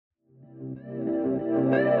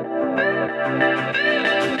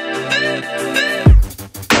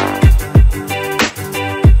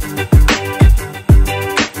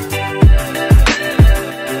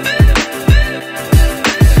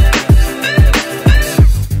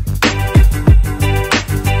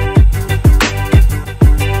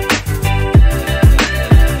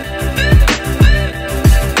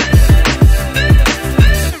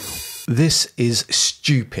This is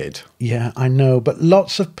stupid. Yeah, I know, but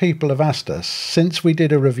lots of people have asked us, since we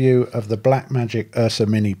did a review of the Blackmagic URSA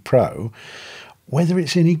Mini Pro, whether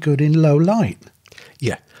it's any good in low light.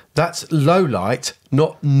 Yeah, that's low light,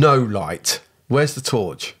 not no light. Where's the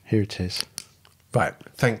torch? Here it is. Right,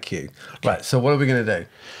 thank you. Okay. Right, so what are we going to do?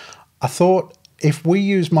 I thought if we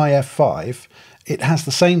use my F5, it has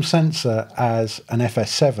the same sensor as an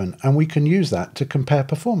FS7, and we can use that to compare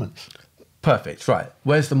performance. Perfect. Right.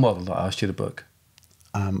 Where's the model that I asked you to book?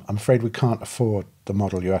 I'm afraid we can't afford the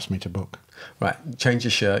model you asked me to book. Right. Change your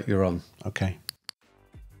shirt. You're on. Okay.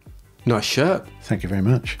 Nice shirt. Thank you very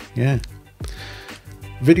much. Yeah.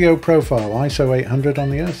 Video profile, ISO 800 on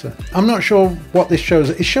the URSA. I'm not sure what this shows.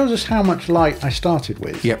 It shows us how much light I started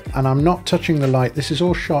with. Yep. And I'm not touching the light. This is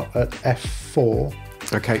all shot at f4.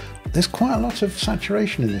 Okay. There's quite a lot of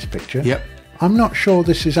saturation in this picture. Yep. I'm not sure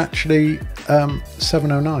this is actually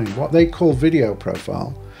 709, what they call video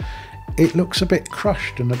profile. It looks a bit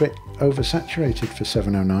crushed and a bit oversaturated for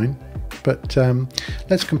 709, but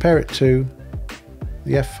let's compare it to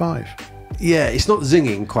the F5. Yeah, it's not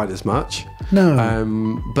zinging quite as much.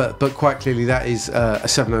 No. But quite clearly that is a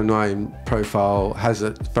 709 profile, has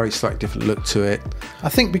a very slightly different look to it. I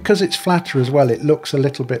think because it's flatter as well, it looks a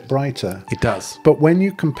little bit brighter. It does. But when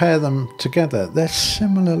you compare them together, they're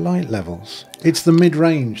similar light levels. It's the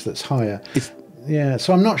mid-range that's higher. Yeah,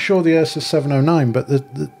 so I'm not sure the URSA 709, but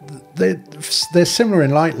they're similar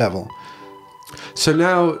in light level. So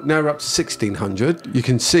now we're up to 1600. You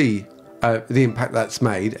can see the impact that's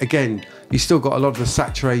made. Again, you still got a lot of the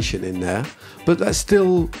saturation in there, but that's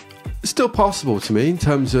still possible to me in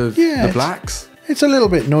terms of the blacks. It's a little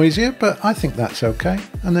bit noisier, but I think that's okay.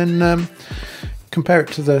 And then compare it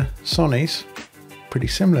to the Sonys, pretty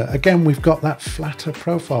similar. Again, we've got that flatter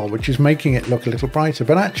profile, which is making it look a little brighter,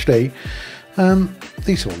 but actually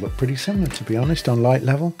these all look pretty similar, to be honest, on light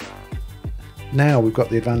level. Now we've got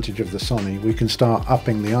the advantage of the Sony. We can start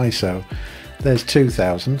upping the ISO. There's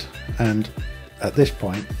 2000, and at this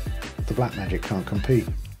point the Blackmagic can't compete.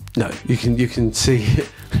 No, you can see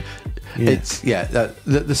it's the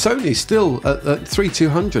Sony still at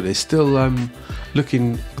 3200 is still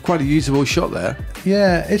looking quite a usable shot there.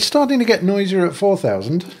 Yeah, it's starting to get noisier at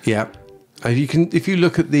 4000. Yeah, if you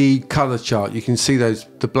look at the color chart, you can see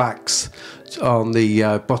the blacks on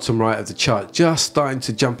the bottom right of the chart just starting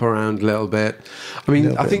to jump around a little bit. I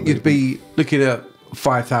mean, I think you'd be looking at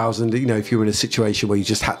 5,000, if you were in a situation where you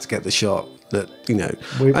just had to get the shot,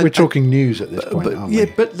 we're talking news at this point, aren't we? Yeah,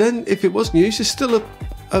 but then if it was news, there's still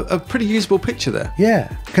a pretty usable picture there.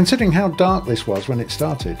 Yeah, considering how dark this was when it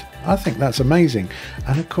started, I think that's amazing.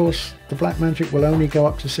 And of course, the Blackmagic will only go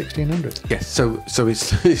up to 1600. Yes, so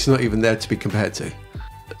it's not even there to be compared to.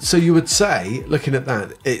 So you would say, looking at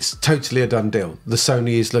that, it's totally a done deal. The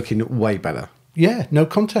Sony is looking way better. Yeah, no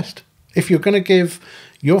contest. If you're going to give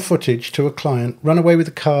your footage to a client, run away with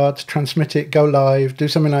the cards, transmit it, go live, do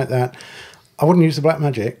something like that, I wouldn't use the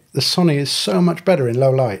Blackmagic. The Sony is so much better in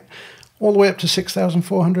low light, all the way up to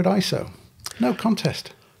 6400 ISO. No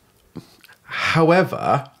contest.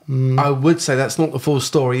 However, I would say that's not the full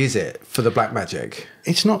story, is it, for the Blackmagic?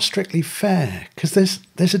 It's not strictly fair, because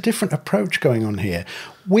there's a different approach going on here.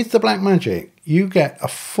 With the Blackmagic, you get a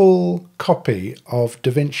full copy of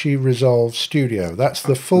DaVinci Resolve Studio. That's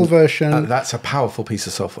the full version. That's a powerful piece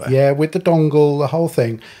of software. Yeah, with the dongle, the whole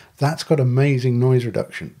thing. That's got amazing noise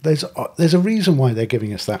reduction. There's a reason why they're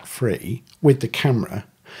giving us that free with the camera.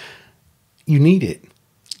 You need it.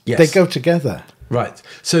 Yes. They go together. Right.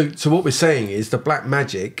 So what we're saying is the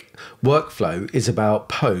Blackmagic workflow is about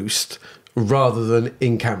post rather than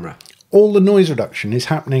in camera. All the noise reduction is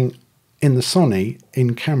happening in the Sony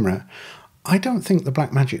in camera. I don't think the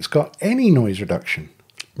Blackmagic's got any noise reduction.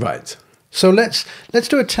 Right. So let's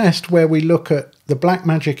do a test where we look at the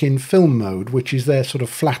Blackmagic in film mode, which is their sort of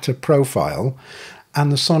flatter profile,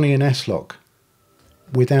 and the Sony in S-Log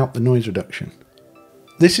without the noise reduction.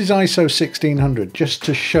 This is ISO 1600, just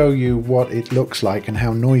to show you what it looks like and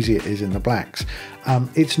how noisy it is in the blacks.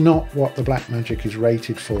 It's not what the Blackmagic is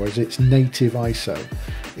rated for as its native ISO.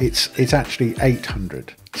 It's actually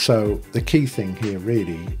 800. So the key thing here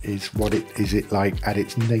really is what is it like at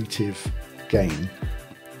its native gain.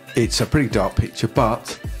 It's a pretty dark picture,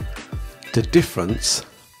 but the difference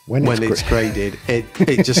when it's graded,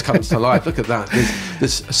 it just comes to life. Look at that.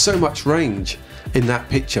 There's so much range in that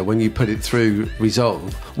picture when you put it through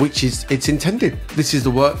Resolve, which is it's intended. This is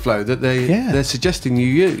the workflow that they're suggesting you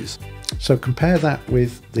use. So compare that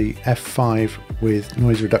with the F5 with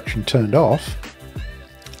noise reduction turned off.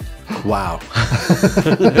 Wow.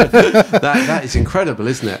 that is incredible,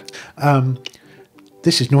 isn't it?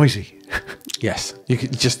 This is noisy. Yes, you can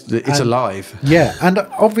it's alive. Yeah, and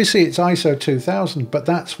obviously it's ISO 2000, but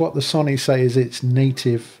that's what the Sony say is its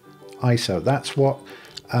native ISO. That's what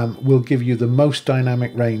will give you the most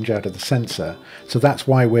dynamic range out of the sensor. So that's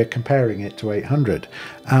why we're comparing it to 800.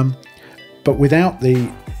 But without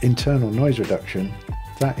the internal noise reduction,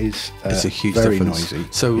 that is it's a huge very difference. noisy.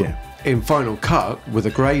 So in Final Cut, with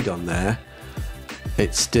a grade on there,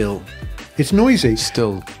 it's noisy.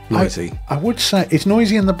 Still noisy. I would say it's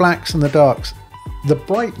noisy in the blacks and the darks. The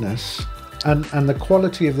brightness and the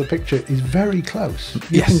quality of the picture is very close.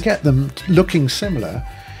 You can get them looking similar.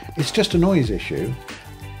 It's just a noise issue.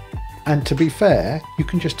 And to be fair, you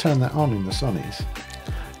can just turn that on in the Sonys.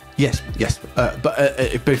 Yes. But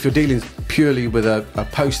if you're dealing purely with a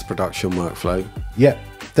post-production workflow,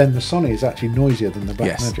 then the Sony is actually noisier than the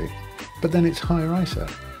Blackmagic. But then it's higher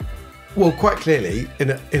ISO. Well, quite clearly, in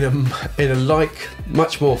a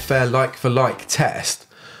much more fair like for like test,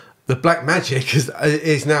 the Blackmagic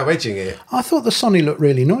is now edging it. I thought the Sony looked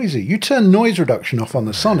really noisy. You turn noise reduction off on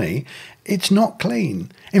the Sony, it's not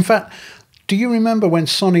clean. In fact, do you remember when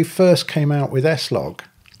Sony first came out with S-Log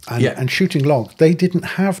and shooting log? They didn't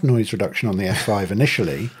have noise reduction on the F5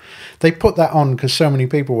 initially. They put that on because so many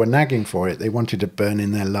people were nagging for it. They wanted to burn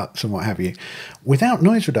in their LUTs and what have you. Without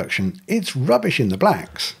noise reduction, it's rubbish in the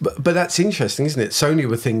blacks. But that's interesting, isn't it? Sony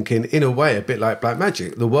were thinking, in a way, a bit like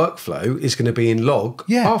Blackmagic, the workflow is going to be in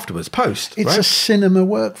log afterwards, post. It's a cinema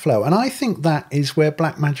workflow. And I think that is where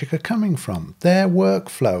Blackmagic are coming from. Their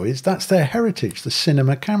workflow that's their heritage, the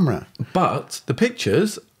cinema camera. But the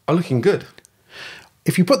pictures are looking good.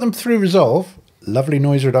 If you put them through Resolve, lovely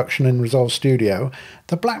noise reduction in Resolve Studio,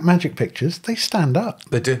 the Blackmagic pictures, they stand up.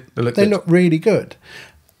 They do. They look really good.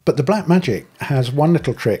 But the Blackmagic has one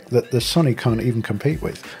little trick that the Sony can't even compete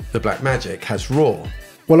with. The Blackmagic has RAW.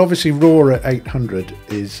 Well, obviously RAW at 800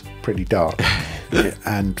 is pretty dark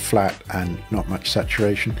and flat and not much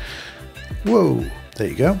saturation. Whoa, there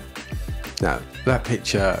you go. Now, that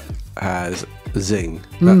picture has zing.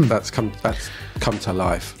 That's come to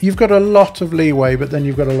life. You've got a lot of leeway, but then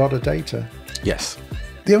you've got a lot of data. Yes.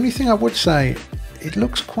 The only thing I would say, it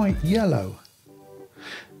looks quite yellow.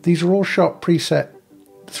 These are all shot preset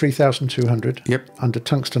 3200 under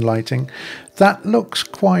tungsten lighting. That looks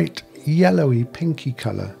quite yellowy, pinky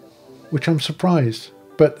colour, which I'm surprised.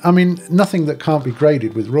 But I mean, nothing that can't be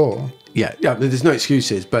graded with RAW. Yeah. There's no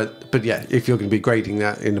excuses, but yeah, if you're going to be grading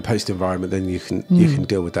that in a post environment, then you can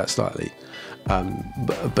deal with that slightly.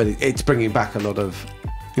 But it's bringing back a lot of,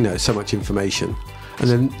 so much information,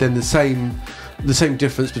 and then the same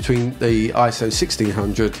difference between the ISO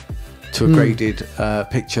 1600 to a graded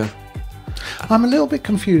picture. I'm a little bit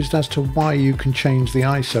confused as to why you can change the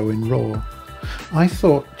ISO in RAW. I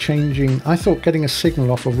thought getting a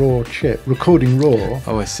signal off a RAW chip, recording RAW.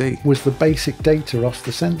 Oh, I see. Was the basic data off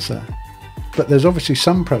the sensor, but there's obviously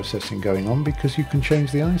some processing going on because you can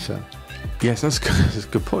change the ISO. Yes, that's a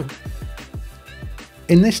good point.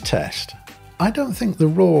 In this test, I don't think the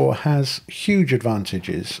RAW has huge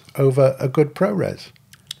advantages over a good ProRes.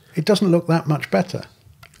 It doesn't look that much better.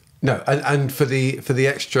 No, and for the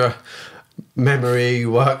extra memory,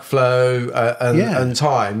 workflow, and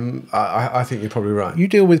time, I think you're probably right. You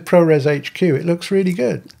deal with ProRes HQ, it looks really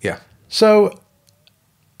good. Yeah. So,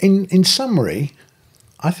 in summary,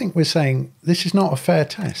 I think we're saying this is not a fair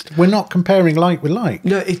test. We're not comparing like with like.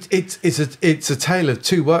 No, it's a tale of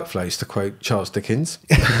two workflows, to quote Charles Dickens.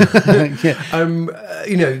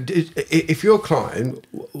 If your client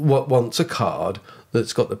wants a card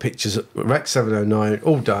that's got the pictures of Rec 709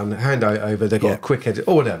 all done, hand it over, they've got a quick edit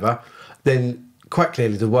or whatever, then quite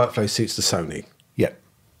clearly the workflow suits the Sony. Yeah,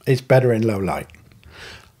 it's better in low light.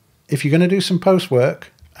 If you're going to do some post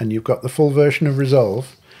work and you've got the full version of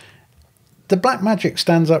Resolve, the Blackmagic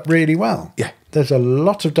stands up really well. Yeah. There's a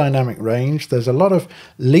lot of dynamic range. There's a lot of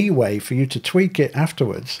leeway for you to tweak it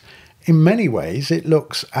afterwards. In many ways, it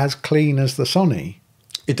looks as clean as the Sony.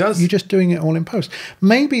 It does. You're just doing it all in post.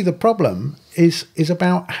 Maybe the problem is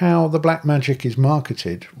about how the Blackmagic is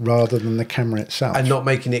marketed rather than the camera itself. And not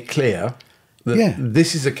making it clear that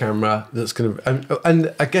this is a camera that's going to...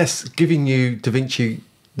 And I guess giving you DaVinci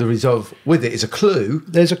the Resolve with it is a clue.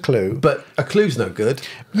 There's a clue. But a clue's no good.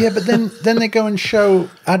 Yeah, but then they go and show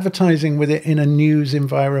advertising with it in a news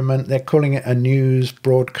environment. They're calling it a news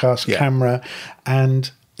broadcast camera.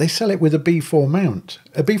 And they sell it with a B4 mount.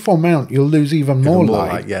 A B4 mount, you'll lose even more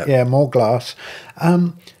light. Yeah, more glass.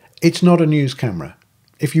 It's not a news camera.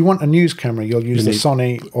 If you want a news camera, you'll use the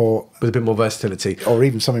Sony or... With a bit more versatility. Or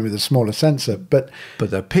even something with a smaller sensor. But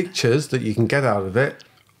the pictures that you can get out of it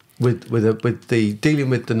with the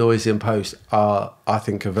dealing with the noise in post I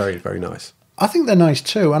think are very, very nice. I think they're nice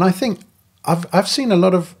too. And I think I've seen a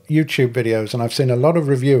lot of YouTube videos and I've seen a lot of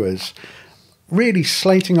reviewers really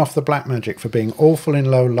slating off the Blackmagic for being awful in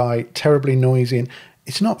low light, terribly noisy. And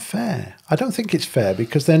it's not fair. I don't think it's fair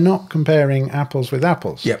because they're not comparing apples with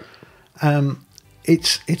apples. Yep.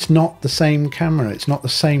 It's not the same camera. It's not the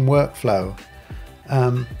same workflow.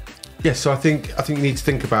 So I think you need to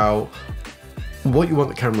think about what you want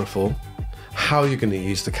the camera for, how you're going to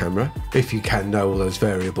use the camera, if you can know all those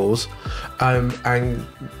variables. And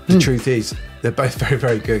the truth is, they're both very,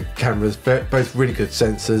 very good cameras, both really good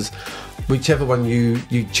sensors. Whichever one you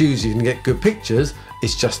choose, you can get good pictures.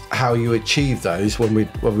 It's just how you achieve those when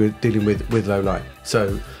we're dealing with low light.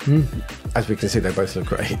 So, as we can see, they both look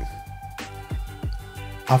great.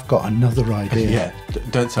 I've got another idea. Yeah,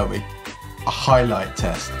 don't tell me. A highlight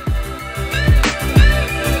test.